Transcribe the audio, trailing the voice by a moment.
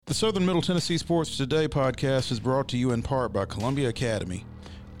The Southern Middle Tennessee Sports Today podcast is brought to you in part by Columbia Academy,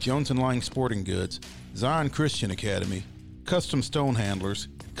 Jones & Lang Sporting Goods, Zion Christian Academy, Custom Stone Handlers,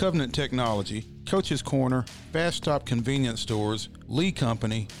 Covenant Technology, Coach's Corner, Fast Stop Convenience Stores, Lee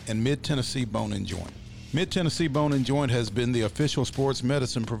Company, and Mid-Tennessee Bone and Joint. Mid-Tennessee Bone and Joint has been the official sports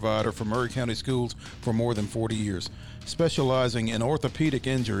medicine provider for Maury County Schools for more than 40 years. Specializing in orthopedic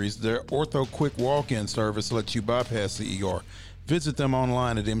injuries, their Ortho Quick Walk-In service lets you bypass the ER. Visit them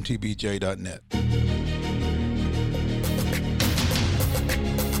online at mtbj.net.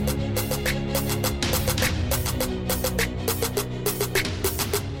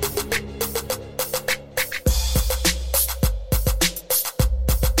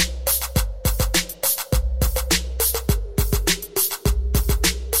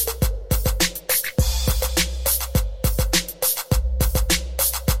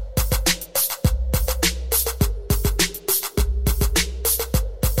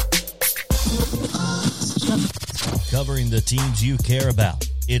 Covering the teams you care about.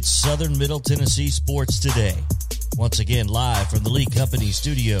 It's Southern Middle Tennessee Sports Today. Once again, live from the Lee Company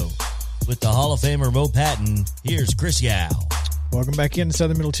studio with the Hall of Famer Mo Patton. Here's Chris Yao. Welcome back into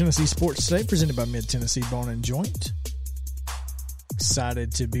Southern Middle Tennessee Sports Today, presented by Mid-Tennessee Bone and Joint.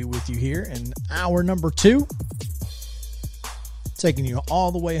 Excited to be with you here in hour number 2. Taking you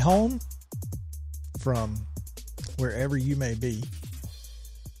all the way home from wherever you may be.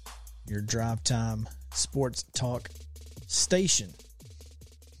 Your drive time sports talk station.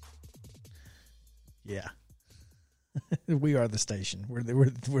 Yeah. We are the station. We're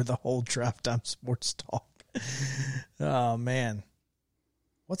the whole drive time sports talk. Oh man.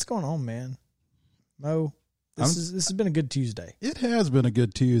 What's going on, man? Mo, this has been a good Tuesday. It has been a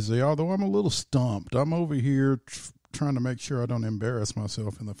good Tuesday, although I'm a little stumped. I'm over here trying to make sure I don't embarrass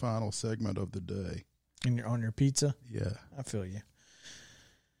myself in the final segment of the day. And on your pizza? Yeah. I feel you.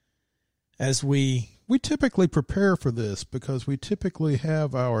 As we typically prepare for this because we typically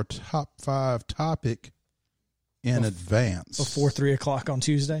have our top 5 topic in advance. Before 3 o'clock on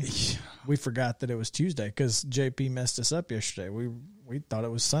Tuesday? Yeah. We forgot that it was Tuesday because JP messed us up yesterday. We thought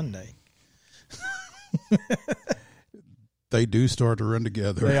it was Sunday. They do start to run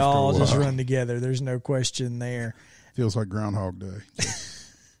together. They all just run together. There's no question there. Feels like Groundhog Day.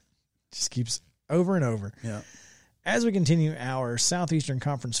 Just keeps over and over. Yeah. As we continue our Southeastern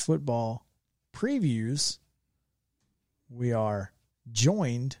Conference football previews, we are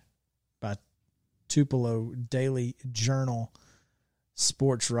joined by Tupelo Daily Journal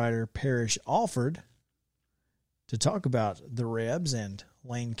sports writer Parrish Alford to talk about the Rebs and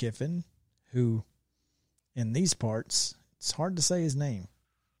Lane Kiffin, who in these parts, it's hard to say his name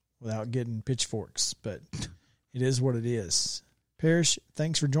without getting pitchforks, but it is what it is. Parrish,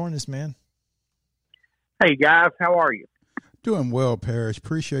 thanks for joining us, man. Hey, guys. How are you? Doing well, Parrish.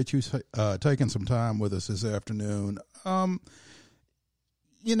 Appreciate you taking some time with us this afternoon.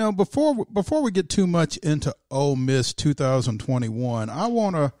 Before we get too much into Ole Miss 2021, I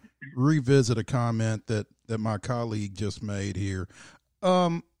want to revisit a comment that my colleague just made here.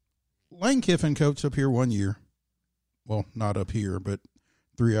 Lane Kiffin coached up here 1 year. Well, not up here, but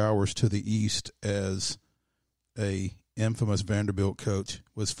 3 hours to the east, as a infamous Vanderbilt coach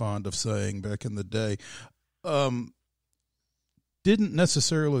was fond of saying back in the day. Didn't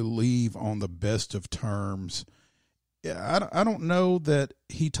necessarily leave on the best of terms. Yeah, I don't know that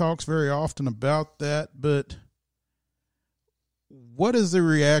he talks very often about that, but what is the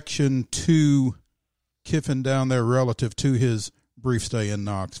reaction to Kiffin down there relative to his brief stay in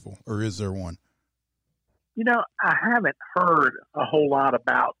Knoxville, or is there one? I haven't heard a whole lot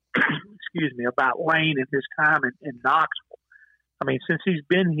about, about Lane and his time in Knoxville. I mean, since he's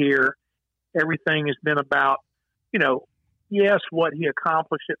been here, everything has been about, yes, what he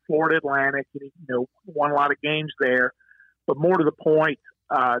accomplished at Florida Atlantic, and he, won a lot of games there, but more to the point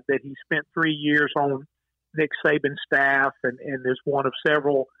that he spent 3 years on Nick Saban's staff and is one of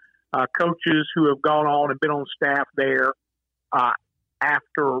several coaches who have gone on and been on staff there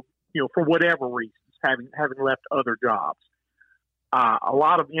after, for whatever reasons, having left other jobs. A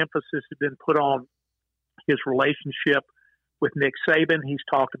lot of emphasis has been put on his relationship with Nick Saban. He's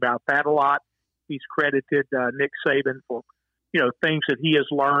talked about that a lot. He's credited Nick Saban for, things that he has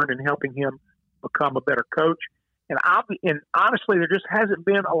learned and helping him become a better coach. And honestly, there just hasn't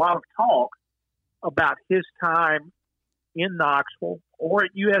been a lot of talk about his time in Knoxville or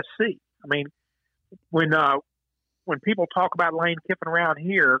at USC. I mean, when people talk about Lane Kiffin around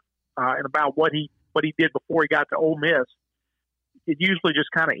here and about what he did before he got to Ole Miss, it usually just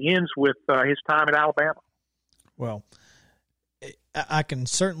kind of ends with his time at Alabama. Well, I can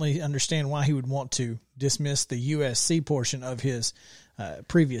certainly understand why he would want to dismiss the USC portion of his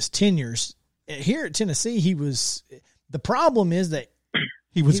previous tenures. Here at Tennessee, he was – the problem is that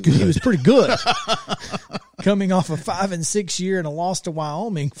he was good. He was pretty good. Coming off a 5-6 year and a loss to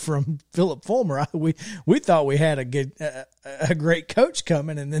Wyoming from Philip Fulmer, we thought we had a great coach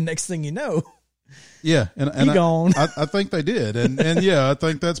coming, and then next thing you know – yeah, and gone. I think they did, and yeah, I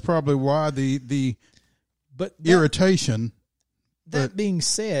think that's probably why the irritation. That being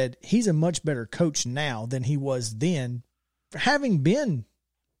said, he's a much better coach now than he was then, having been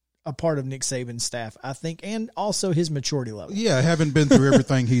a part of Nick Saban's staff, I think, and also his maturity level. Yeah, having been through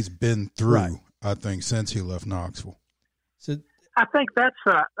everything he's been through, right. I think, since he left Knoxville. So I think that's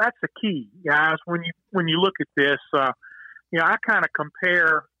a key, guys. When you look at this, I kind of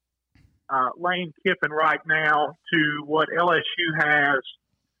compare Lane Kiffin right now to what LSU has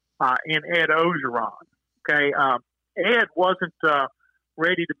in Ed Orgeron. Okay, Ed wasn't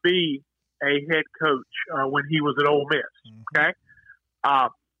ready to be a head coach when he was at Ole Miss. Okay,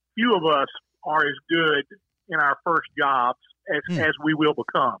 few of us are as good in our first jobs as we will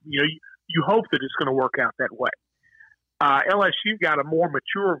become. You hope that it's going to work out that way. LSU got a more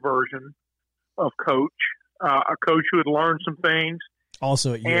mature version of coach, a coach who had learned some things.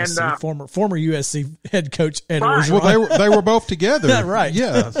 Also at USC, and, former USC head coach Ed Orgeron. Well, they were both together. Right.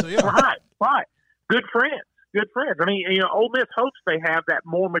 Yeah. So, yeah. Right. Good friends. I mean, Ole Miss hopes they have that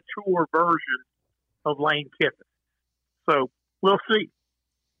more mature version of Lane Kiffin. So we'll see.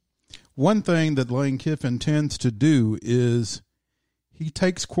 One thing that Lane Kiffin tends to do is he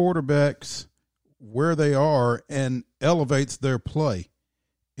takes quarterbacks where they are and elevates their play.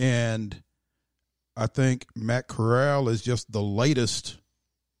 And I think Matt Corral is just the latest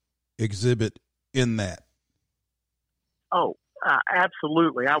exhibit in that. Oh,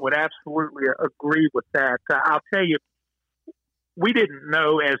 absolutely. I would absolutely agree with that. I'll tell you, we didn't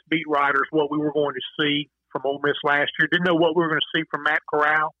know as beat writers what we were going to see from Ole Miss last year. Didn't know what we were going to see from Matt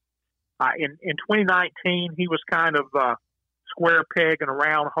Corral. In 2019, he was kind of a square peg in a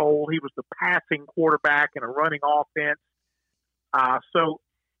round hole. He was the passing quarterback in a running offense. So,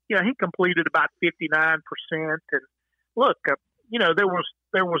 he completed about 59%. And look,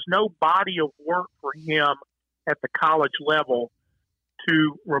 there was no body of work for him at the college level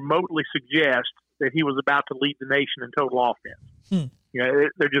to remotely suggest that he was about to lead the nation in total offense.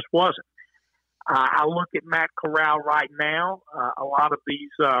 There just wasn't. I look at Matt Corral right now. A lot of these,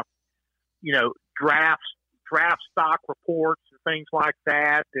 draft stock reports and things like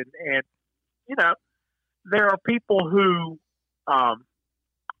that, and there are people who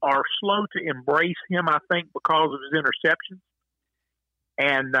are slow to embrace him, I think, because of his interceptions.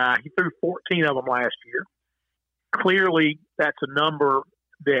 And he threw 14 of them last year. Clearly, that's a number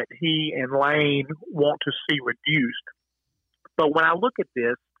that he and Lane want to see reduced. But when I look at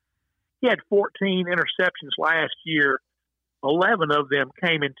this, he had 14 interceptions last year. 11 of them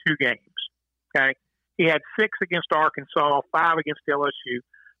came in 2 games. Okay, he had 6 against Arkansas, 5 against LSU.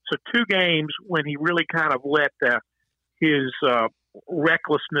 So 2 games when he really kind of let his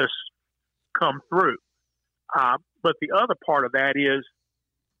recklessness come through. But the other part of that is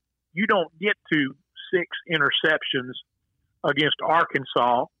you don't get to 6 interceptions against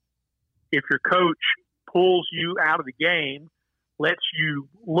Arkansas if your coach pulls you out of the game, lets you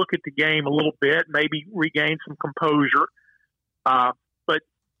look at the game a little bit, maybe regain some composure. But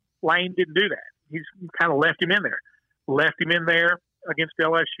Lane didn't do that. He's kind of left him in there against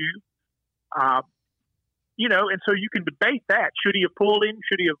LSU. And so you can debate that. Should he have pulled him?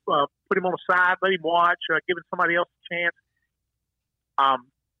 Should he have put him on the side, let him watch, given somebody else a chance?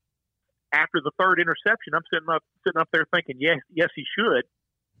 After the 3rd interception, I'm sitting up there thinking, yes, he should.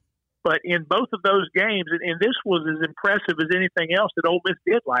 But in both of those games, and this was as impressive as anything else that Ole Miss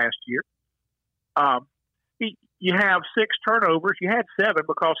did last year. You have 6 turnovers. You had 7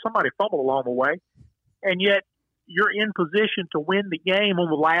 because somebody fumbled along the way, and yet you're in position to win the game on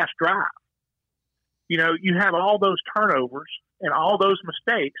the last drive. You have all those turnovers and all those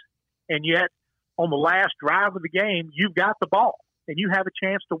mistakes, and yet on the last drive of the game, you've got the ball and you have a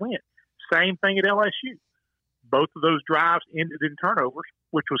chance to win. Same thing at LSU. Both of those drives ended in turnovers,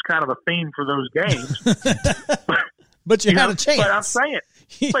 which was kind of a theme for those games. But you had a chance. But I'm saying,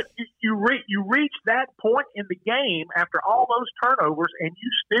 but you reach that point in the game after all those turnovers, and you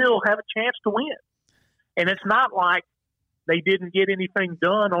still have a chance to win. And it's not like they didn't get anything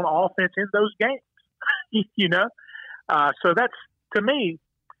done on offense in those games. So that's, to me,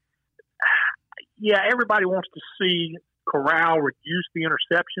 everybody wants to see Corral reduce the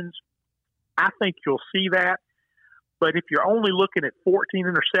interceptions. I think you'll see that. But if you're only looking at 14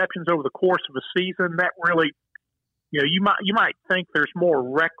 interceptions over the course of a season, that really, you might think there's more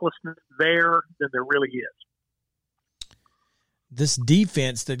recklessness there than there really is. this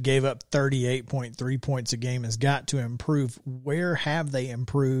defense that gave up 38.3 points a game has got to improve. Where have they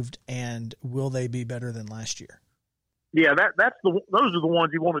improved, and will they be better than last year? Yeah, those are the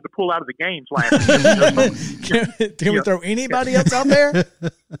ones you wanted to pull out of the games last year. Can we throw anybody else out there?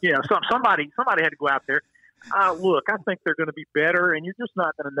 Yeah, somebody had to go out there. Look, I think they're going to be better, and you're just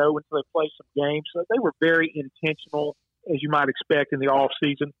not going to know until they play some games. So they were very intentional, as you might expect in the off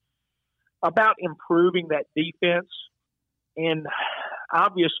season, about improving that defense. And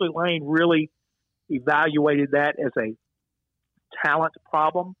obviously, Lane really evaluated that as a talent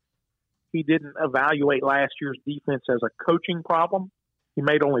problem. He didn't evaluate last year's defense as a coaching problem. He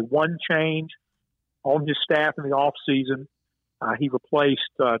made only one change on his staff in the offseason. He replaced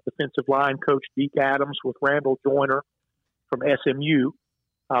defensive line coach Deke Adams with Randall Joyner from SMU.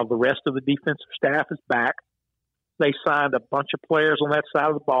 The rest of the defensive staff is back. They signed a bunch of players on that side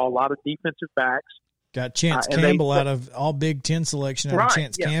of the ball, a lot of defensive backs. Got Chance Campbell out of all Big Ten selection, right,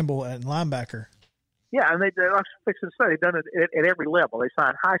 Chance Campbell at linebacker. Yeah, and I was fixing to say, they've done it at every level. They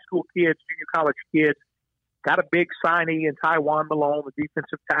signed high school kids, junior college kids, got a big signee in Taiwan Malone, the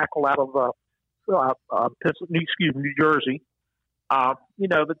defensive tackle out of New Jersey. That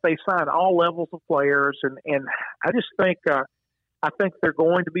they signed all levels of players, and I just think I think they're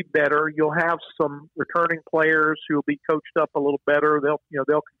going to be better. You'll have some returning players who will be coached up a little better. They'll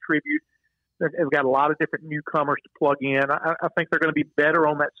contribute. They've got a lot of different newcomers to plug in. I think they're going to be better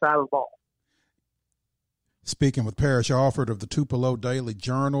on that side of the ball. Speaking with Parrish Alford of the Tupelo Daily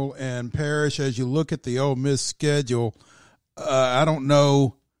Journal. And Parrish, as you look at the Ole Miss schedule, I don't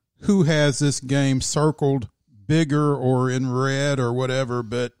know who has this game circled bigger or in red or whatever,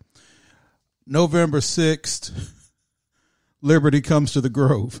 but November 6th, Liberty comes to the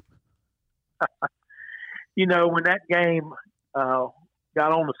Grove. When that game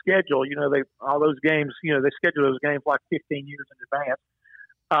got on the schedule, all those games, they schedule those games like 15 years in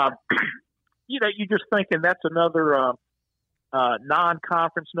advance. You're just thinking that's another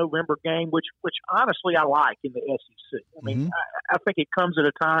non-conference November game, which honestly I like in the SEC. I mean, I think it comes at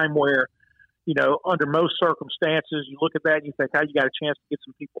a time where, under most circumstances, you look at that and you think, you got a chance to get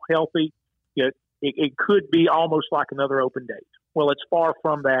some people healthy. It could be almost like another open date. Well, it's far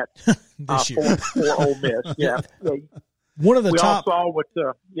from that for Ole Miss. Yeah. One of the top. All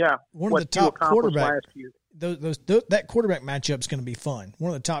saw one of the top quarterbacks last year. That quarterback matchup is going to be fun. One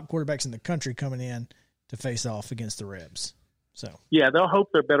of the top quarterbacks in the country coming in to face off against the Rebs. So they'll hope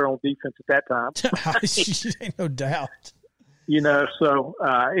they're better on defense at that time. Ain't no doubt.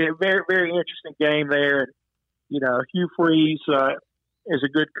 Very, very interesting game there. Hugh Freeze is a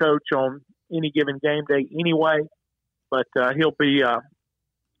good coach on any given game day anyway, but he'll be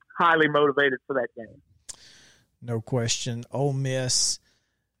highly motivated for that game. No question. Ole Miss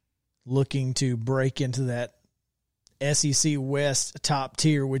looking to break into that SEC West top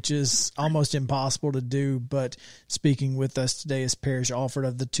tier, which is almost impossible to do. But speaking with us today is Parrish Alford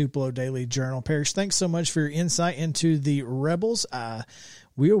of the Tupelo Daily Journal. Parrish, thanks so much for your insight into the Rebels.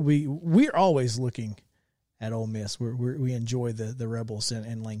 We're always looking at Ole Miss. We enjoy the Rebels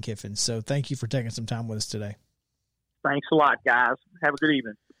and Lane Kiffin. So thank you for taking some time with us today. Thanks a lot, guys. Have a good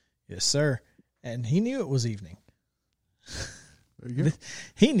evening. Yes, sir. And he knew it was evening. There you go.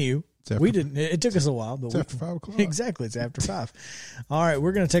 He knew. We didn't. It took us a while, but it's after 5 o'clock. Exactly, it's after 5. All right,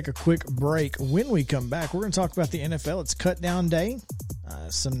 we're going to take a quick break. When we come back, we're going to talk about the NFL. It's cut down day.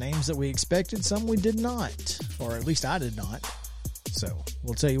 Some names that we expected, some we did not, or at least I did not. So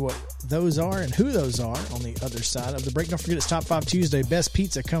we'll tell you what those are and who those are on the other side of the break. Don't forget, it's Top 5 Tuesday. Best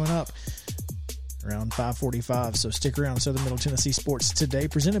Pizza coming up around 5:45. So stick around. Southern Middle Tennessee Sports Today,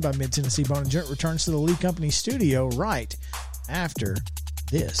 presented by Mid-Tennessee Bone & Joint, returns to the Lee Company studio right after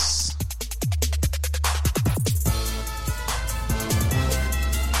this.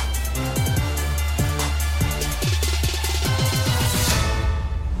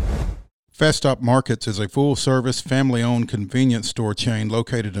 Fast Stop Markets is a full-service, family-owned convenience store chain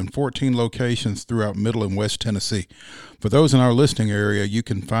located in 14 locations throughout Middle and West Tennessee. For those in our listening area, you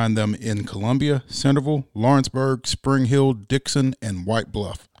can find them in Columbia, Centerville, Lawrenceburg, Spring Hill, Dixon, and White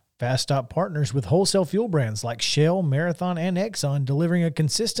Bluff. Fast Stop partners with wholesale fuel brands like Shell, Marathon, and Exxon, delivering a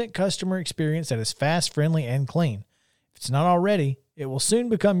consistent customer experience that is fast, friendly, and clean. If it's not already, it will soon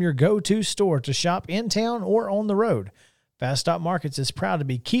become your go-to store to shop in town or on the road. Fast Stop Markets is proud to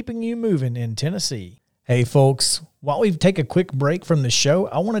be keeping you moving in Tennessee. Hey folks, while we take a quick break from the show,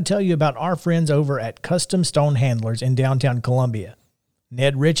 I want to tell you about our friends over at Custom Stone Handlers in downtown Columbia.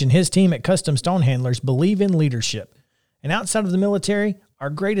 Ned Rich and his team at Custom Stone Handlers believe in leadership. And outside of the military,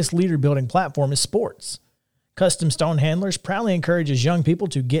 our greatest leader-building platform is sports. Custom Stone Handlers proudly encourages young people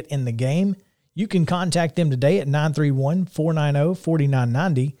to get in the game, You can contact them today at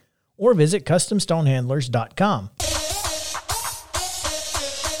 931-490-4990 or visit CustomStonehandlers.com.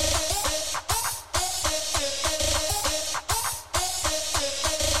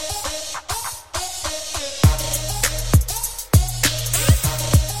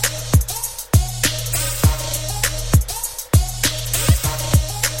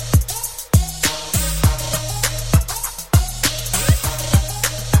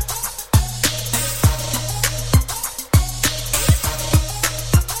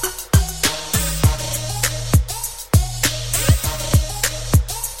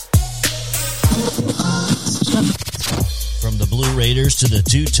 From the Blue Raiders to the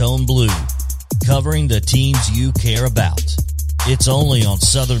Two-Tone Blue, covering the teams you care about. It's only on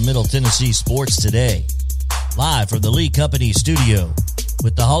Southern Middle Tennessee Sports Today. Live from the Lee Company studio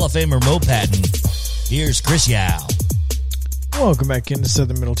with the Hall of Famer Mo Patton, here's Chris Yao. Welcome back into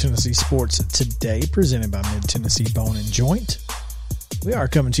Southern Middle Tennessee Sports Today, presented by Mid-Tennessee Bone and Joint. We are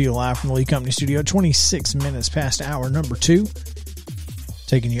coming to you live from the Lee Company studio, 26 minutes past hour number 2.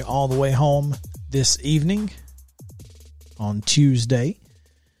 Taking you all the way home this evening on Tuesday,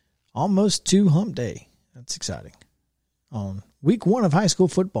 almost to hump day. That's exciting. On week 1 of high school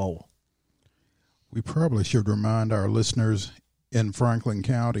football. We probably should remind our listeners in Franklin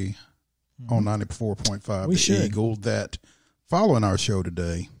County on 94.5 We The should. Eagle that following our show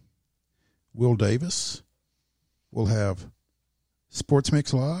today, Will Davis will have Sports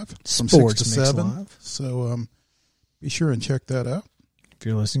Mix Live from 6 Sports to Mix 7. Live. So be sure and check that out. If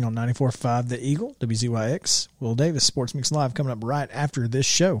you're listening on 94.5 The Eagle, WZYX, Will Davis, Sports Mix Live, coming up right after this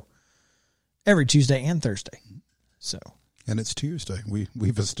show every Tuesday and Thursday. So, And it's Tuesday.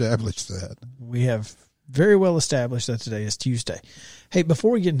 We've established that. we have very well established that today is Tuesday. Hey,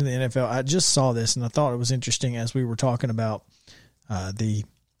 before we get into the NFL, I just saw this and I thought it was interesting as we were talking about the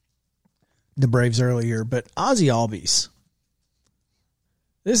Braves earlier. But Ozzie Albies,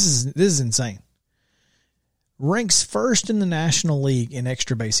 this is insane. Ranks first in the National League in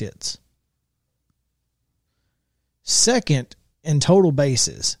extra base hits. Second in total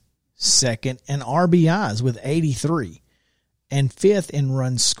bases. Second in RBIs with 83. And fifth in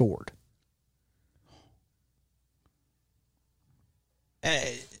runs scored.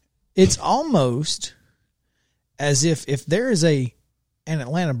 It's almost as if there is an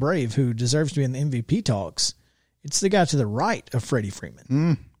Atlanta Brave who deserves to be in the MVP talks, it's the guy to the right of Freddie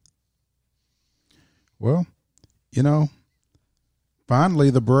Freeman. Well, you know, finally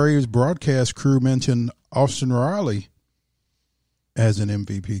the Braves broadcast crew mentioned Austin Riley as an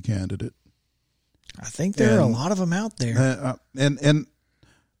MVP candidate. I think there are a lot of them out there. And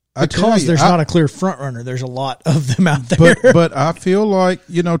I tell Because you, there's not a clear front runner, there's a lot of them out there. But I feel like,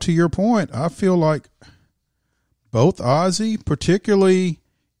 you know, to your point, I feel like both Ozzie, particularly,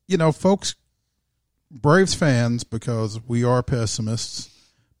 you know, folks, Braves fans, because we are pessimists,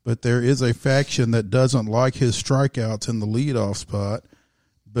 but there is a faction that doesn't like his strikeouts in the leadoff spot.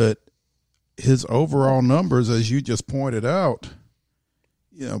 But his overall numbers, as you just pointed out,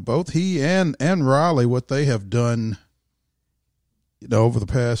 you know, both he and Riley, what they have done, you know, over the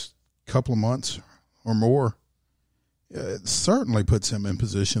past couple of months or more, it certainly puts him in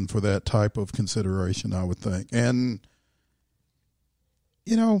position for that type of consideration, I would think. And,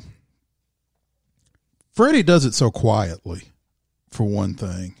 you know, Freddie does it so quietly, for one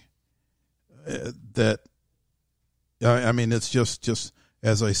thing, that, I mean, it's just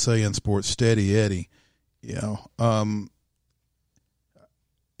as they say in sports, steady Eddie, you know.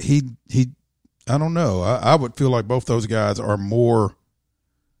 He I don't know. I would feel like both those guys are more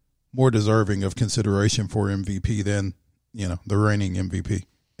deserving of consideration for MVP than, you know, the reigning MVP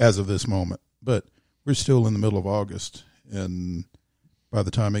as of this moment. But we're still in the middle of August, and by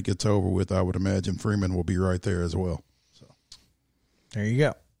the time it gets over with, I would imagine Freeman will be right there as well. So There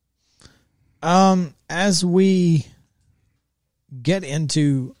you go. As we get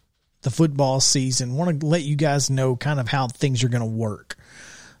into the football season, want to let you guys know kind of how things are going to work.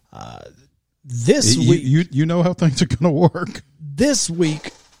 This week, you know how things are going to work. This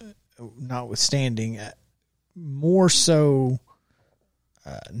week, notwithstanding, more so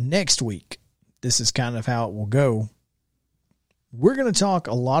next week, this is kind of how it will go. We're going to talk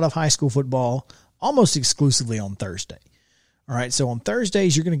a lot of high school football almost exclusively on Thursday. All right, so on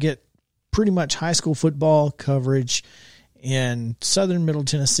Thursdays, you're going to get pretty much high school football coverage in southern Middle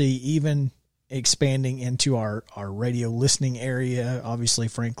Tennessee, even expanding into our radio listening area, obviously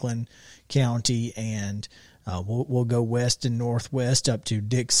Franklin County, and we'll go west and northwest up to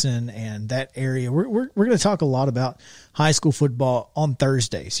Dixon and that area. We're going to talk a lot about high school football on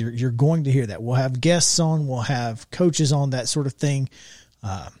Thursdays. You're going to hear that. We'll have guests on, we'll have coaches on, that sort of thing.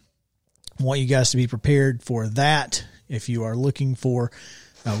 I want you guys to be prepared for that. If you are looking for,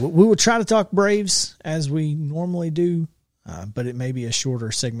 we will try to talk Braves as we normally do, but it may be a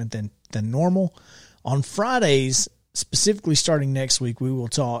shorter segment than normal. On Fridays, specifically starting next week, we will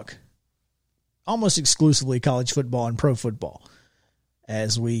talk almost exclusively college football and pro football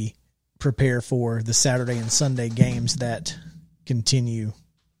as we prepare for the Saturday and Sunday games that continue,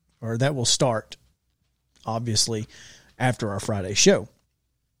 or that will start, obviously, after our Friday show.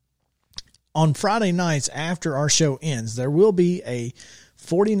 On Friday nights after our show ends, there will be a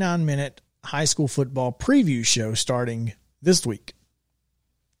 49-minute high school football preview show starting this week.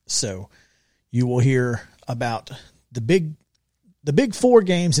 So you will hear about the big four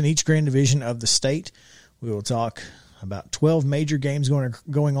games in each grand division of the state. We will talk about 12 major games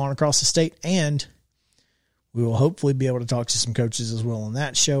going on across the state, and we will hopefully be able to talk to some coaches as well on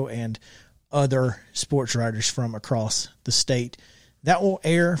that show and other sports writers from across the state. That will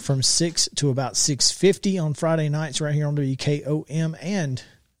air from 6 to about 6:50 on Friday nights right here on WKOM and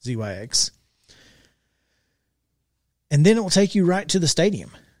ZYX. And then it will take you right to the stadium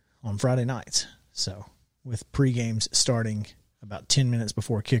on Friday nights. So with pre-games starting about 10 minutes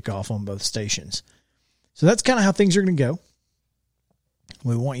before kickoff on both stations. So that's kind of how things are going to go.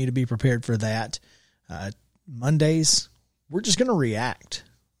 We want you to be prepared for that. Mondays, we're just going to react.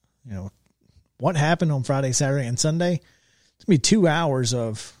 You know, what happened on Friday, Saturday, and Sunday? It's going to be 2 hours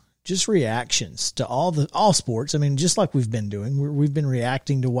of just reactions to all sports. I mean, just like we've been doing. We've been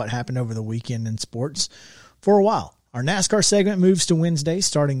reacting to what happened over the weekend in sports for a while. Our NASCAR segment moves to Wednesday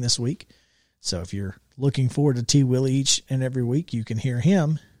starting this week. So if you're looking forward to T. Willie each and every week, you can hear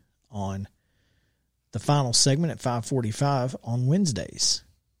him on the final segment at 5:45 on Wednesdays.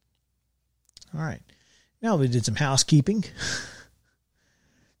 All right. Now we did some housekeeping.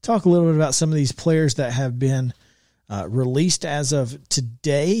 Talk a little bit about some of these players that have been released as of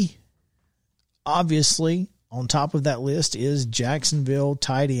today. Obviously, on top of that list is Jacksonville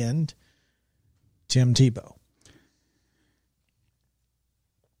tight end Tim Tebow.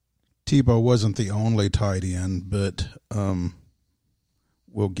 Tebow wasn't the only tight end, but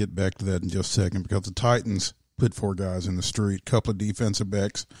we'll get back to that in just a second because the Titans put 4 guys in the street, a couple of defensive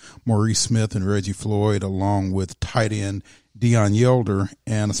backs, Maurice Smith and Reggie Floyd, along with tight end Deion Yelder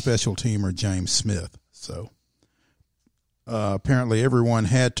and a special teamer, James Smith. So apparently everyone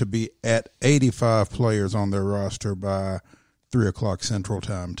had to be at 85 players on their roster by 3 o'clock Central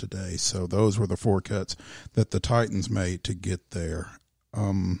Time today. So those were the 4 cuts that the Titans made to get there.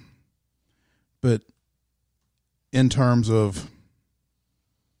 But in terms of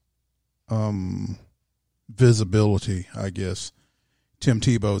visibility, I guess, Tim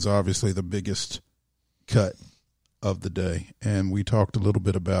Tebow is obviously the biggest cut of the day. And we talked a little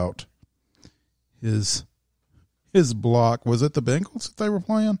bit about his block. Was it the Bengals that they were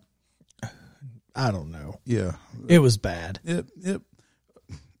playing? I don't know. Yeah. It was bad.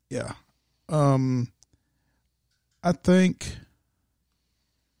 Yeah. I think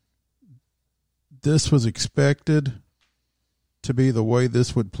this was expected to be the way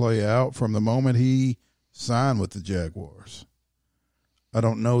this would play out from the moment he signed with the Jaguars. I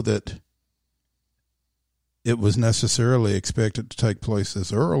don't know that it was necessarily expected to take place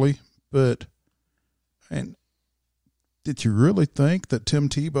this early, but did you really think that Tim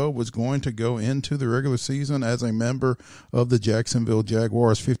Tebow was going to go into the regular season as a member of the Jacksonville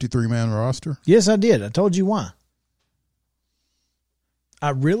Jaguars 53-man roster? Yes, I did. I told you why. I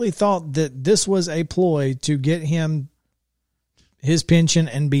really thought that this was a ploy to get him his pension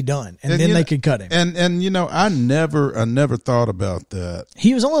and be done, and then they could cut him. And you know, I never thought about that.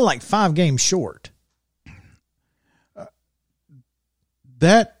 He was only like 5 games short.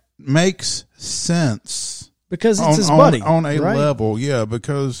 That makes sense because it's his buddy on a right? level, yeah.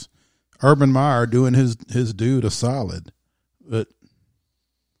 Because Urban Meyer doing his dude a solid, but.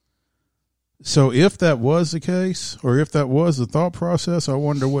 So if that was the case, or if that was the thought process, I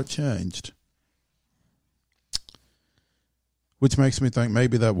wonder what changed. Which makes me think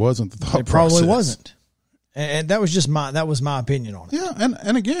maybe that wasn't the thought process. It probably wasn't. And that was just my opinion on it. Yeah,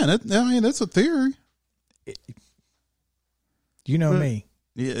 and again, it's a theory. You know me.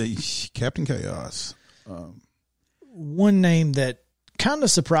 Yeah, Captain Chaos. One name that kind of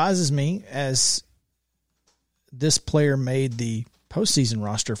surprises me as this player made the postseason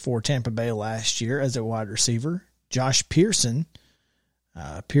roster for Tampa Bay last year as a wide receiver, Josh Pearson.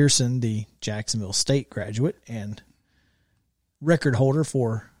 Pearson, the Jacksonville State graduate and record holder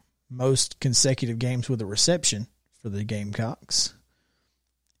for most consecutive games with a reception for the Gamecocks.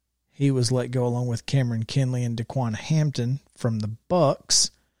 He was let go along with Cameron Kinley and Daquan Hampton from the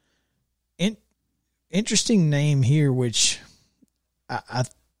Bucks. Interesting name here, which I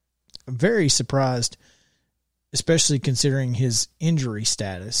very surprised, especially considering his injury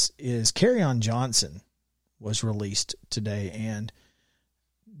status, is Kerryon Johnson was released today, and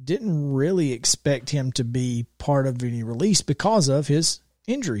didn't really expect him to be part of any release because of his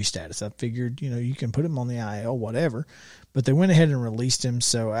injury status. I figured, you can put him on the IL, whatever, but they went ahead and released him.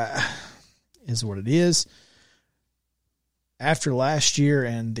 So is what it is. After last year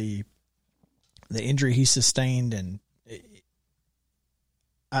and the injury he sustained, and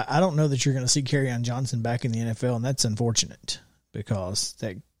I don't know that you're going to see Kerryon Johnson back in the NFL, and that's unfortunate because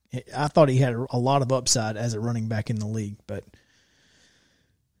I thought he had a lot of upside as a running back in the league, but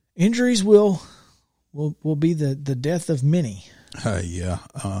injuries will be the death of many.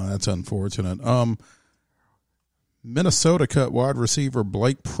 That's unfortunate. Minnesota cut wide receiver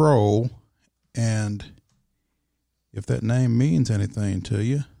Blake Proehl, and if that name means anything to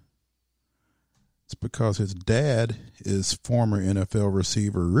you, it's because his dad is former NFL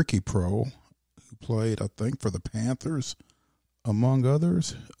receiver Ricky Proehl, who played, I think, for the Panthers, among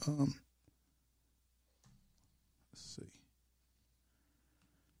others. Let's see.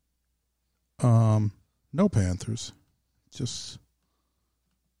 No Panthers. Just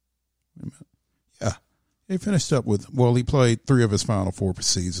wait a minute. Yeah. He finished up with, he played 3 of his final 4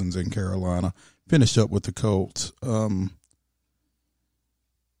 seasons in Carolina. Finished up with the Colts.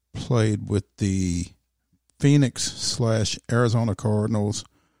 Played with the Phoenix/Arizona Cardinals,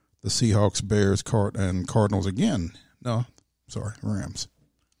 the Seahawks, Bears, and Cardinals again. No, sorry, Rams.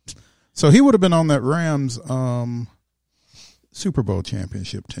 So he would have been on that Rams Super Bowl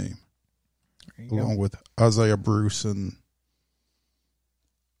championship team, along with Isaiah Bruce and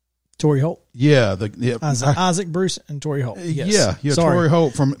Torrey Holt. Yeah, Isaac Bruce and Torrey Holt. Yes. Yeah. Sorry. Torrey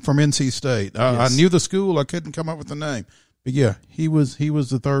Holt from NC State. Yes. I knew the school. I couldn't come up with the name, but yeah, he was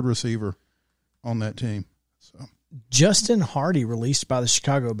the third receiver on that team. So Justin Hardy released by the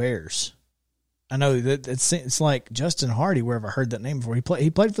Chicago Bears. I know that it's like Justin Hardy. Where have I heard that name before? He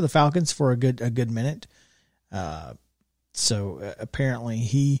played for the Falcons for a good minute. So apparently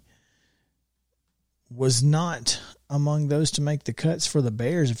he was not among those to make the cuts for the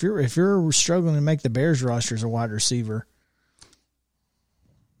Bears. If you're struggling to make the Bears roster as a wide receiver,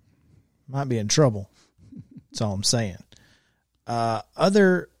 might be in trouble. That's all I'm saying.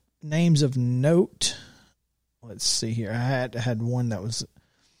 Other names of note. Let's see here. I had one that was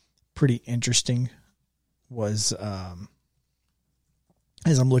pretty interesting. Was as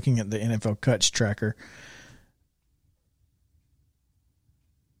I'm looking at the NFL cuts tracker,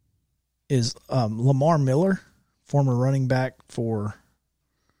 is Lamar Miller, former running back for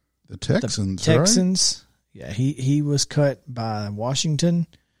the Texans. Texans, right? Yeah, he was cut by Washington.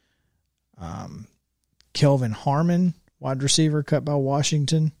 Kelvin Harmon, wide receiver, cut by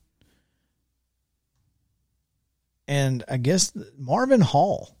Washington. And I guess Marvin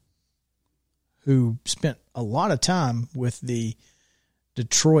Hall, who spent a lot of time with the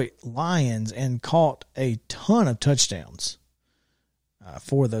Detroit Lions and caught a ton of touchdowns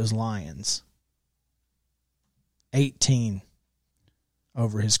for those Lions. 18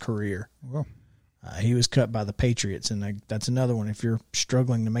 over his career. Well, he was cut by the Patriots, and that's another one if you're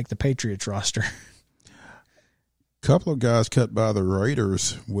struggling to make the Patriots roster. Couple of guys cut by the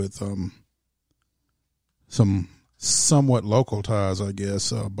Raiders with some somewhat local ties, I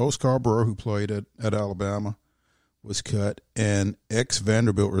guess. Bo Scarborough, who played at Alabama, was cut, and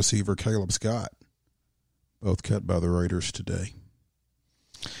ex-Vanderbilt receiver Caleb Scott, both cut by the Raiders today.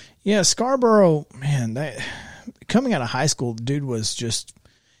 Yeah, Scarborough, man, coming out of high school, the dude was just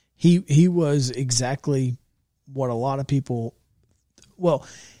he was exactly what a lot of people. Well,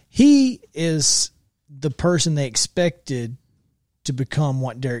 he is the person they expected to become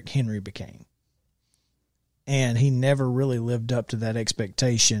what Derrick Henry became, and he never really lived up to that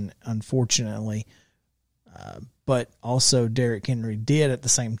expectation, unfortunately. But also Derrick Henry did at the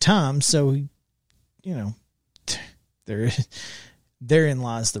same time, so therein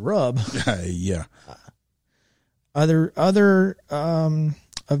lies the rub. Yeah. Other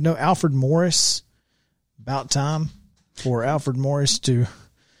of note, Alfred Morris. About time for Alfred Morris to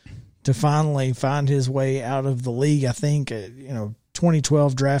finally find his way out of the league. I think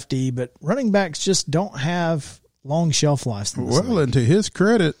 2012 draftee, but running backs just don't have long shelf lives. Well, and to his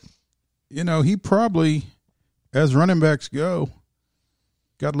credit, he probably, as running backs go,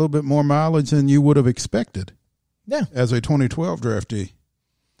 got a little bit more mileage than you would have expected. Yeah, as a 2012 draftee.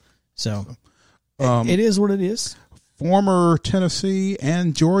 So it is what it is. Former Tennessee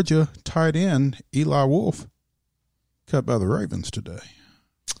and Georgia tight end Eli Wolf cut by the Ravens today.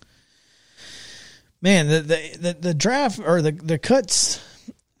 Man, the draft or the cuts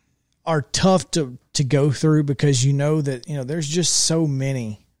are tough to go through because that there's just so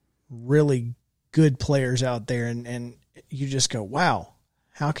many really good players out there, and you just go, wow,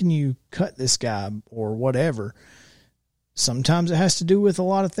 how can you cut this guy or whatever? Sometimes it has to do with a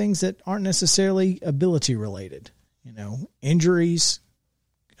lot of things that aren't necessarily ability related, injuries,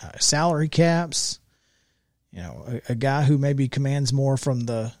 salary caps, a guy who maybe commands more from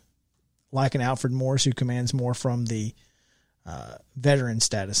like an Alfred Morris who commands more from the veteran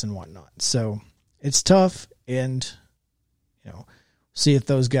status and whatnot. So it's tough, and, see if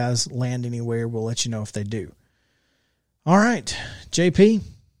those guys land anywhere. We'll let you know if they do. All right, JP,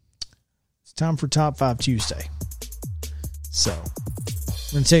 it's time for Top 5 Tuesday. So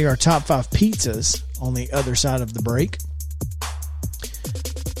we're going to tell you our top 5 pizzas on the other side of the break.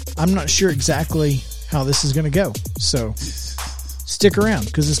 I'm not sure exactly how this is going to go, so stick around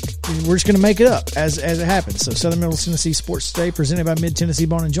because we're just going to make it up as it happens. So Southern Middle Tennessee Sports Today, presented by Mid-Tennessee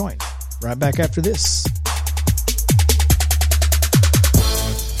Bone and Joint. Right back after this.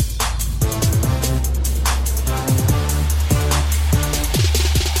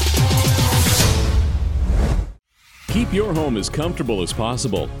 Keep your home as comfortable as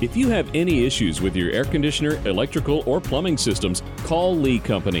possible. If you have any issues with your air conditioner, electrical, or plumbing systems, call Lee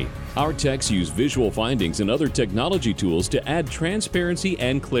Company. Our techs use visual findings and other technology tools to add transparency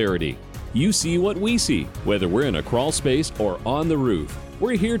and clarity. You see what we see, whether we're in a crawl space or on the roof.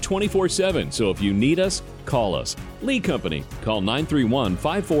 We're here 24/7, so if you need us, call us. Lee Company. Call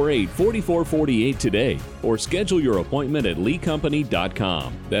 931-548-4448 today or schedule your appointment at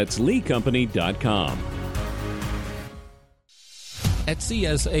leecompany.com. That's leecompany.com. At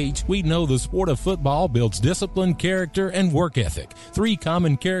CSH, we know the sport of football builds discipline, character, and work ethic, 3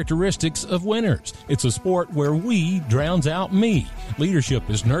 common characteristics of winners. It's a sport where we drowns out me. Leadership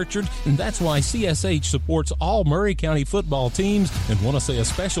is nurtured, and that's why CSH supports all Maury County football teams, and want to say a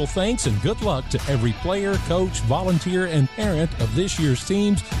special thanks and good luck to every player, coach, volunteer, and parent of this year's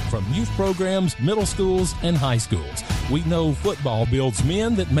teams, from youth programs, middle schools, and high schools. We know football builds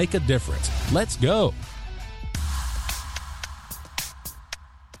men that make a difference. Let's go.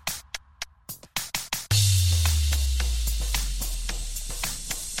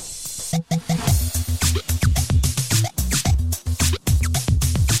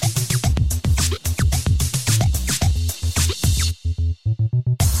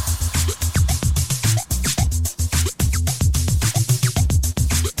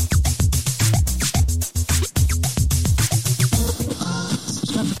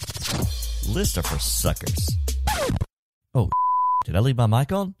 Lists are for suckers. Oh, did I leave my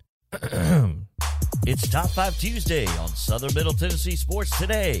mic on? It's Top 5 Tuesday on Southern Middle Tennessee Sports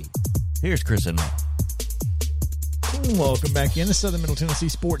Today. Here's Chris and Matt. Welcome back into Southern Middle Tennessee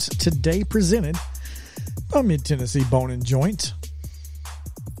Sports Today, presented by Mid-Tennessee Bone and Joint.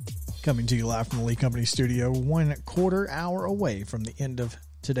 Coming to you live from the Lee Company studio, 1/4 hour away from the end of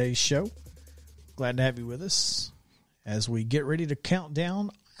today's show. Glad to have you with us as we get ready to count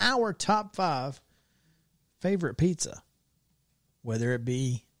down our top 5 favorite pizza, whether it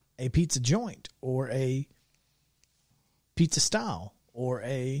be a pizza joint or a pizza style or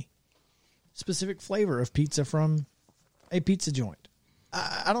a specific flavor of pizza from a pizza joint.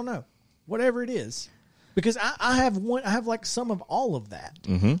 I don't know. Whatever it is. Because I have one, I have like some of all of that.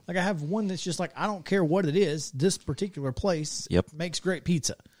 Mm-hmm. Like I have one that's just like, I don't care what it is. This particular place makes great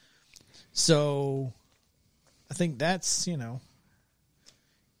pizza. So I think that's,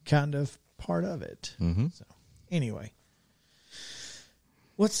 kind of part of it. Mm-hmm. So anyway,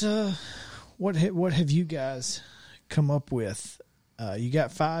 what have you guys come up with? You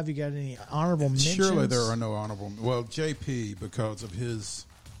got 5. You got any honorable mentions? Surely there are no honorable. Well, JP, because of his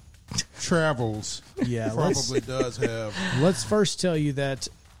travels, probably does have. Let's first tell you that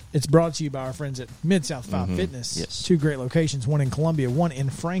it's brought to you by our friends at Mid-South 5 Fitness. Yes. 2 great locations, one in Columbia, one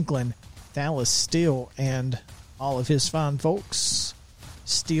in Franklin. Dallas Steele and all of his fine folks.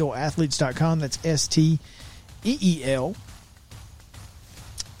 SteelAthletes.com. That's STEEL.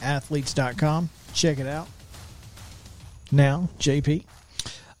 Athletes.com. Check it out. Now, JP.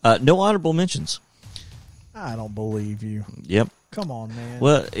 No honorable mentions. I don't believe you. Yep. Come on, man.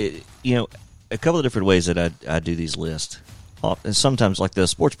 Well, a couple of different ways that I do these lists. And sometimes, like the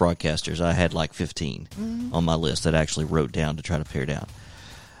sports broadcasters, I had like 15 on my list that I actually wrote down to try to pare down.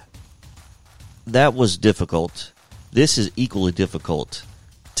 That was difficult. This is equally difficult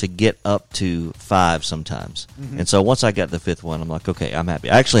to get up to 5 sometimes. Mm-hmm. And so once I got the 5th one, I'm like, okay, I'm happy.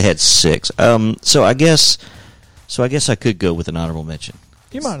 I actually had 6. So I guess I could go with an honorable mention.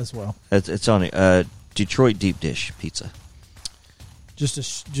 You might as well. It's on Detroit deep dish pizza.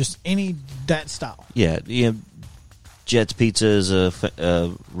 Just any that style. Yeah, Jet's Pizza is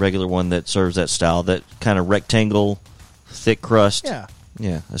a regular one that serves that style, that kind of rectangle, thick crust. Yeah.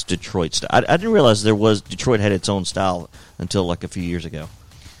 Yeah, that's Detroit style. I didn't realize Detroit had its own style until like a few years ago.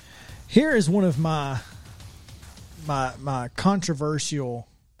 Here is one of my controversial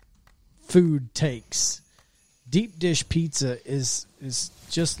food takes. Deep dish pizza is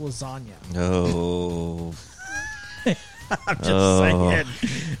just lasagna. Oh. I'm just saying,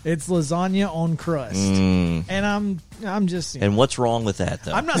 it's lasagna on crust, and I'm just. And what's wrong with that,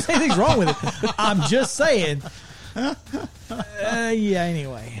 though? I'm not saying anything's wrong with it. I'm just saying. Yeah.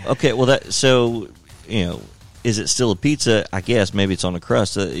 Anyway. Okay. Well, is it still a pizza? I guess maybe it's on the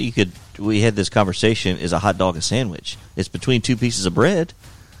crust. We had this conversation. Is a hot dog a sandwich? It's between two pieces of bread,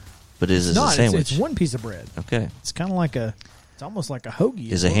 but is it a sandwich? It's one piece of bread. Okay. It's kind of it's almost like a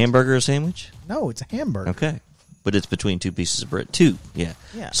hoagie. Is a hamburger a sandwich? No, it's a hamburger. Okay. But it's between two pieces of bread. Two, yeah.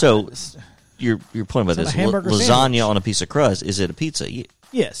 Yeah. So your point about this, lasagna sandwich on a piece of crust, is it a pizza?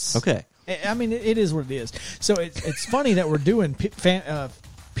 Yes. Okay. I mean, it is what it is. So it's funny that we're doing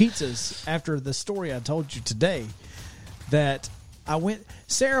pizzas after the story I told you today. That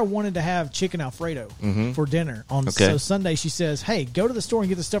Sarah wanted to have chicken Alfredo for dinner on. Okay. So Sunday she says, "Hey, go to the store and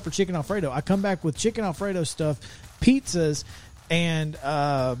get the stuff for chicken Alfredo." I come back with chicken Alfredo stuff, pizzas, and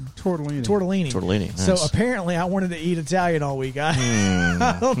tortellini. Nice. So apparently I wanted to eat Italian all week.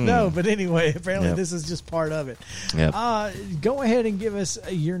 I don't know, but anyway, apparently this is just part of it. Yep. Go ahead and give us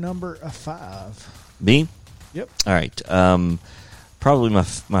your number 5. Me? Yep. All right. Probably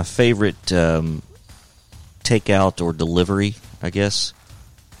my favorite takeout or delivery, I guess,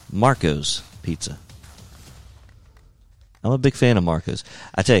 Marco's Pizza. I'm a big fan of Marco's.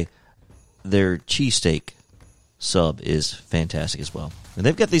 I tell you, their cheesesteak sub is fantastic as well. And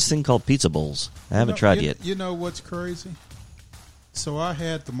they've got these thing called pizza bowls. I haven't tried yet. You know what's crazy? So I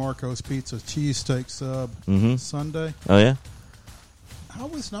had the Marco's Pizza cheesesteak sub Sunday. Oh, yeah? I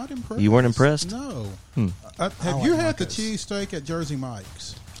was not impressed. You weren't impressed? No. like Have you had the Marco's. cheesesteak at Jersey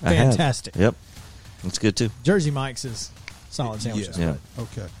Mike's? I have. Fantastic. Yep. It's good, too. Jersey Mike's is solid sandwiches. Yeah.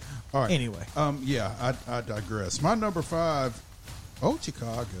 Okay. All right. Anyway. I digress. My number 5, Old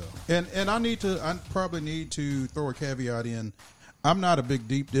Chicago. And I probably need to throw a caveat in. I'm not a big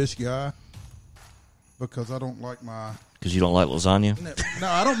deep dish guy because I don't like my... Because you don't like lasagna? No,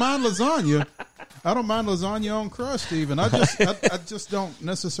 I don't mind lasagna. I don't mind lasagna on crust even. I just don't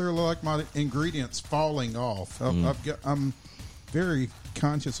necessarily like my ingredients falling off. I'm very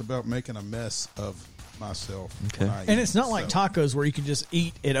conscious about making a mess of myself. Okay. And it's not like tacos where you can just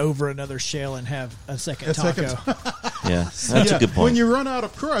eat it over another shell and have a second taco. Yeah, that's a good point. When you run out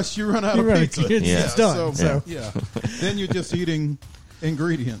of crust, you run out of pizza. It's done. So. Then you're just eating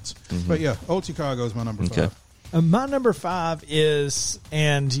ingredients. But yeah, Old Chicago is my number 5. My number 5 is,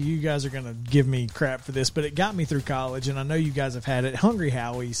 and you guys are going to give me crap for this, but it got me through college, and I know you guys have had it. Hungry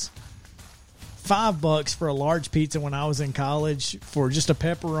Howie's. $5 for a large pizza when I was in college for just a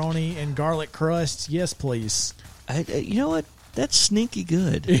pepperoni and garlic crust. Yes, please. You know what? That's sneaky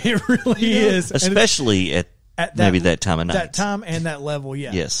good. It really is. Especially at maybe that time of night. That time and that level,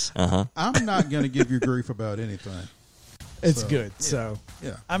 yeah. Yes. I'm not going to give you grief about anything. It's good. So,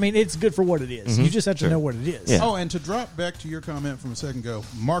 yeah. I mean, it's good for what it is. You just have to know what it is. Yeah. Oh, and to drop back to your comment from a second ago,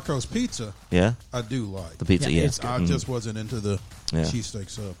 Marco's Pizza, Yeah. I do like. The pizza, Yeah, yeah. it's good. I just wasn't into the cheesesteak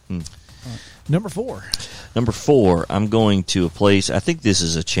sub. Number 4. Number 4, I'm going to a place. I think this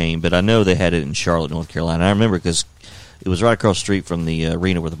is a chain, but I know they had it in Charlotte, North Carolina. I remember because it was right across the street from the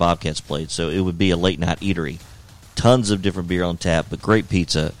arena where the Bobcats played, so it would be a late night eatery. Tons of different beer on tap, but great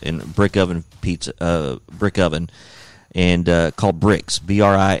pizza and brick oven, and called Brix,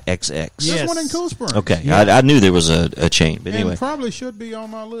 Brixx. Yes. There's one in Cool Springs. Okay, I knew there was a chain, but anyway, And probably should be on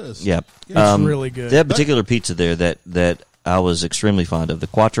my list. yeah, It's really good. That particular pizza there that I was extremely fond of, the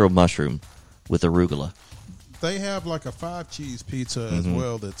Quattro mushroom with arugula. They have like a 5-cheese pizza as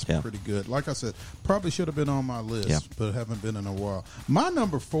well that's pretty good. Like I said, probably should have been on my list, but haven't been in a while. My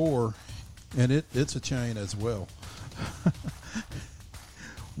number 4, and it's a chain as well.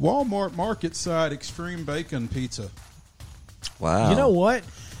 Walmart Market Side Extreme Bacon Pizza. Wow. You know what?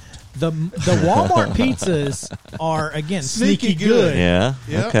 The Walmart pizzas are, again, sneaky good. Yeah.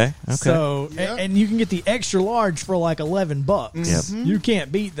 Yep. Okay. So, and you can get the extra large for like $11. Yep. You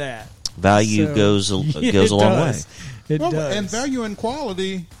can't beat that. Value So, goes a long way. It Well, does. and value and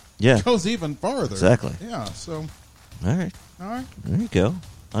quality Yeah. goes even farther. Exactly. Yeah, so, All right. There you go.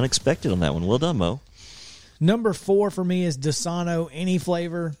 Unexpected on that one. Well done, Mo. Number 4 for me is Desano. Any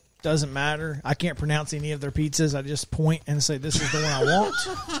flavor, doesn't matter. I can't pronounce any of their pizzas. I just point and say, this is the one I want.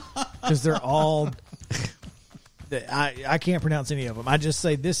 Because they're all... I can't pronounce any of them. I just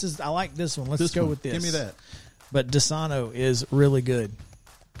say, I like this one. Let's go with this. Give me that. But Desano is really good.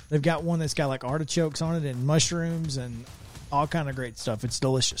 They've got one that's got like artichokes on it and mushrooms, and all kind of great stuff. It's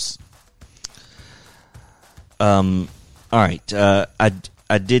delicious. All right.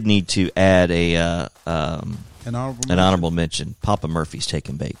 I did need to add an honorable mention. Papa Murphy's Take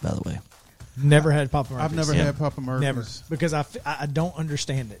and Bake, by the way. Never had Papa Murphy's. I've never had Papa Murphy's. Never, because I don't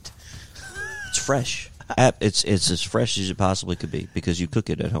understand it. It's fresh. It's as fresh as it possibly could be because you cook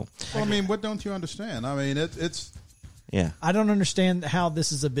it at home. Well, I mean, what don't you understand? I mean, it's Yeah. I don't understand how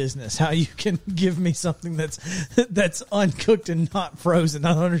this is a business. How you can give me something that's uncooked and not frozen.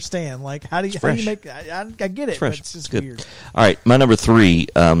 I don't understand. Like, how do you make? I get it, but it's just weird. All right, my number 3.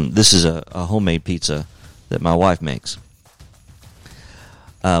 This is a homemade pizza that my wife makes.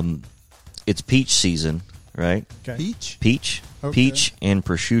 It's peach season, right? Okay. Peach, Okay. peach and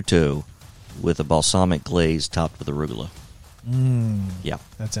prosciutto with a balsamic glaze topped with arugula. Yeah.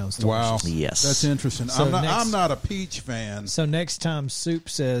 That sounds delicious. wow. Yes. That's interesting. So I'm not a peach fan. So next time Soup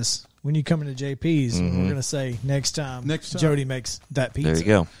says, when you come into JP's, we're going to say next time Jody makes that pizza. There you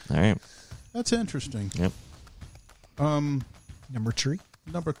go. All right. That's interesting. Yep. Number 3.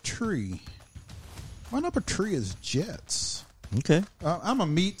 Number 3. My number 3 is Jets. Okay. I'm a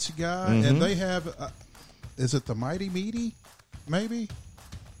meats guy, and they have. Is it the Mighty Meaty? Maybe.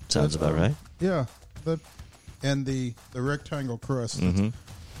 Sounds about right. Yeah. And the rectangle crust.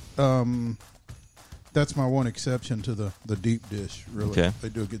 That's my one exception to the deep dish. Really, Okay. They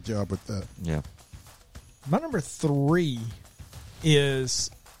do a good job with that. Yeah. My number 3 is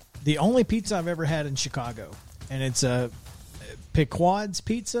the only pizza I've ever had in Chicago, and it's a Pequod's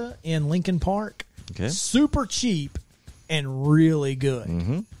Pizza in Lincoln Park. Okay. Super cheap and really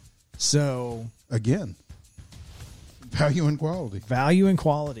good. So Again, value and quality. value and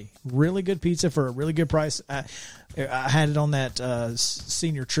quality, really good pizza for a really good price. I had it on that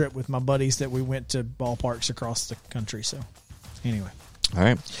senior trip with my buddies that we went to ballparks across the country. So anyway, All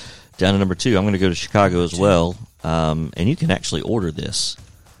right. Down to number 2. I'm going to go to Chicago as well. And you can actually order this,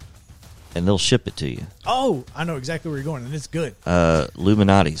 and they'll ship it to you. oh, I know exactly where you're going, and it's good.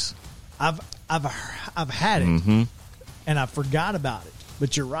 Illuminati's. I've had it, and I forgot about it.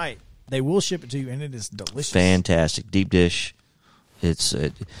 But you're right; they will ship it to you, and it is delicious. Fantastic. Deep dish. It's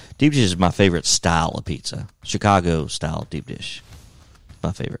deep dish is my favorite style of pizza. Chicago style deep dish.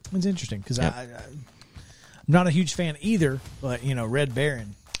 My favorite. It's interesting because Yep. I'm not a huge fan either, but Red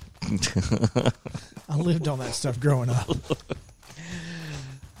Baron. I lived on that stuff growing up.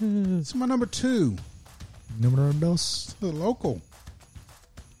 It's my number 2. Numero dos. The local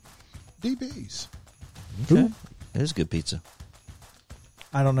DB's. Okay. It is good pizza.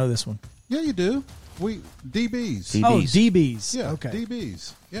 I don't know this one. Yeah, you do. DB's. DB's. Oh, DB's. Yeah, Okay.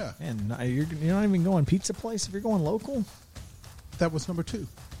 DB's. Yeah, And you're not even going pizza place if you're going local? that was number 2.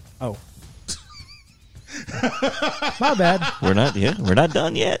 Oh. My bad. We're not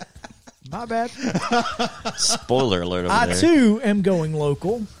done yet. My bad. Spoiler alert over I, there. too, am going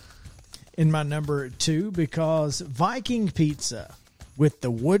local in my number 2 because Viking Pizza with the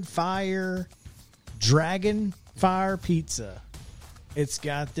wood fire, dragon fire pizza. It's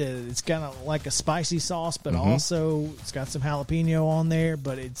got like a spicy sauce, but also it's got some jalapeno on there,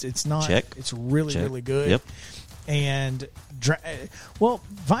 but it's not. Check. It's really, Check. really good. Yep. And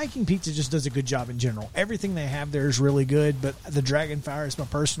Viking Pizza just does a good job in general. Everything they have there is really good, but the Dragon Fire is my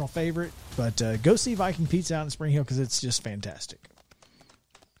personal favorite. But go see Viking Pizza out in Spring Hill because it's just fantastic.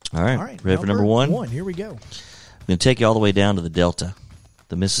 All right. All right, Ready for number 1? Here we go. I'm going to take you all the way down to the Delta,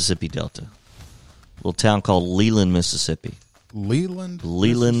 the Mississippi Delta. A little town called Leland, Mississippi.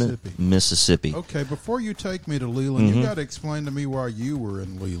 Leland, Mississippi. Okay, before you take me to Leland, you got to explain to me why you were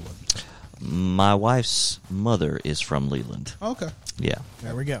in Leland. My wife's mother is from Leland. Okay. Yeah.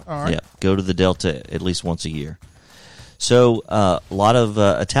 There we go. All right. Yeah. Go to the Delta at least once a year. So a lot of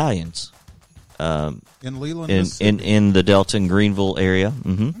Italians In Leland, Mississippi. in the Delta and Greenville area.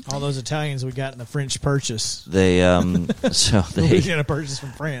 All those Italians we got in the French purchase. They Louisiana purchase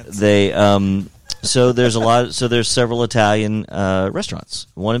from France. So there's several Italian restaurants.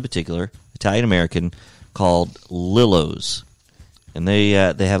 One in particular, Italian American, called Lillo's, and they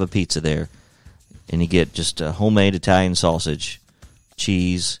have a pizza there, and you get just a homemade Italian sausage,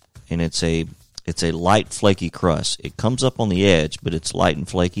 cheese, and it's a light flaky crust. It comes up on the edge, but it's light and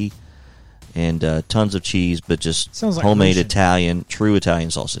flaky, and tons of cheese, but just Sounds like homemade Russian. true Italian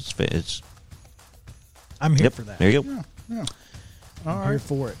sausage. I'm here for that. There you go. Yeah. I'm here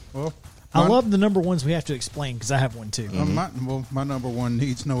for it. Well, I love the number ones we have to explain because I have one too. my number 1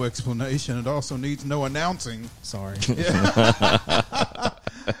 needs no explanation. It also needs no announcing. Sorry.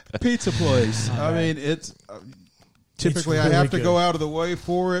 Pizza place. I mean, it's typically It's really I have to good. go out of the way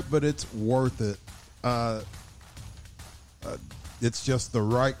for it, but it's worth it. It's just the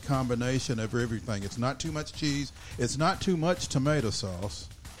right combination of everything. It's not too much cheese. It's not too much tomato sauce.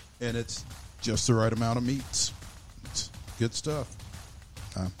 And it's just the right amount of meats. It's good stuff.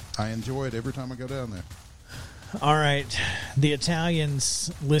 I enjoy it every time I go down there. All right. The Italians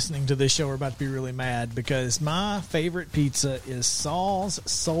listening to this show are about to be really mad because my favorite pizza is Saul's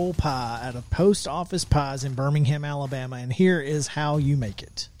Soul Pie out of Post Office Pies in Birmingham, Alabama. And here is how you make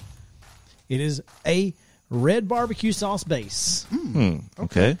it. It is a red barbecue sauce base.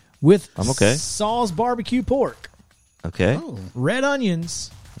 Okay. With I'm okay. Saul's barbecue pork. Okay. Oh, Red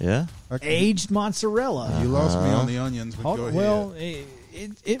onions. Yeah. Aged mozzarella. you lost me on the onions, but go ahead. Well,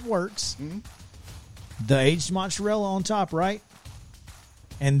 it works. Mm-hmm. The aged mozzarella on top, right?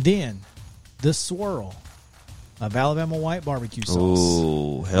 And then the swirl of Alabama white barbecue sauce.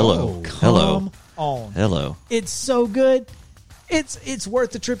 Oh, hello. Come on. Hello. It's so good. It's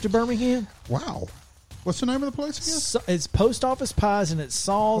worth the trip to Birmingham. Wow. What's the name of the place again? So, it's Post Office Pies, and it's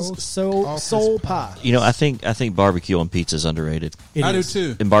Saul's Post Soul Office Pie. You know, I think barbecue on pizza is underrated. It do is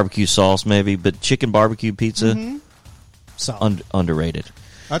too. And barbecue sauce maybe, but chicken barbecue pizza solid. underrated.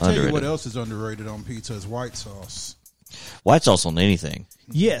 I tell you what Underrated. else is underrated on pizza is white sauce. White sauce on anything.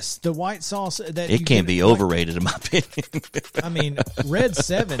 Yes, the white sauce that It you can't get be at, like, overrated in my opinion. I mean, Red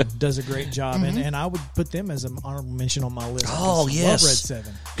 7 does a great job, and I would put them as an honorable mention on my list. Oh, I just yes. love Red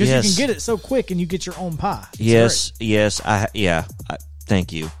 7 because Yes. you can get it so quick, and you get your own pie. It's Yes.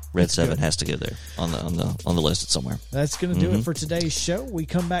 Thank you. Red 7 good. has to go there on the list somewhere. great. That's going to do it for today's show. We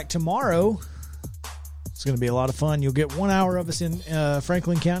come back tomorrow. It's going to be a lot of fun. You'll get 1 hour of us in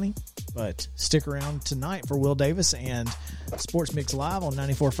Franklin County, but stick around tonight for Will Davis and Sports Mix Live on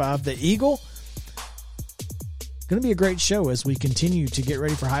 94.5 The Eagle. Going to be a great show as we continue to get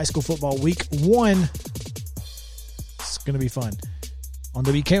ready for high school football week 1. It's going to be fun. On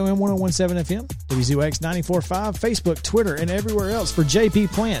WKOM 101.7 FM, WZUX 94.5, Facebook, Twitter, and everywhere else. For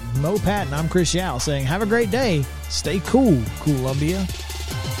JP Plant, Mo Patton, I'm Chris Yao saying have a great day. Stay cool, Columbia.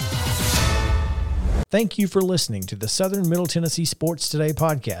 Thank you for listening to the Southern Middle Tennessee Sports Today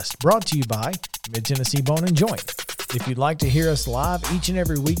podcast, brought to you by Mid-Tennessee Bone and Joint. If you'd like to hear us live each and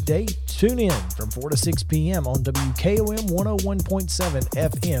every weekday, tune in from 4 to 6 p.m. on WKOM 101.7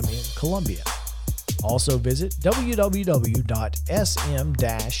 FM in Columbia. Also visit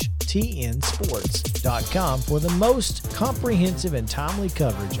www.sm-tnsports.com for the most comprehensive and timely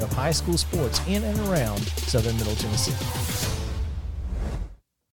coverage of high school sports in and around Southern Middle Tennessee.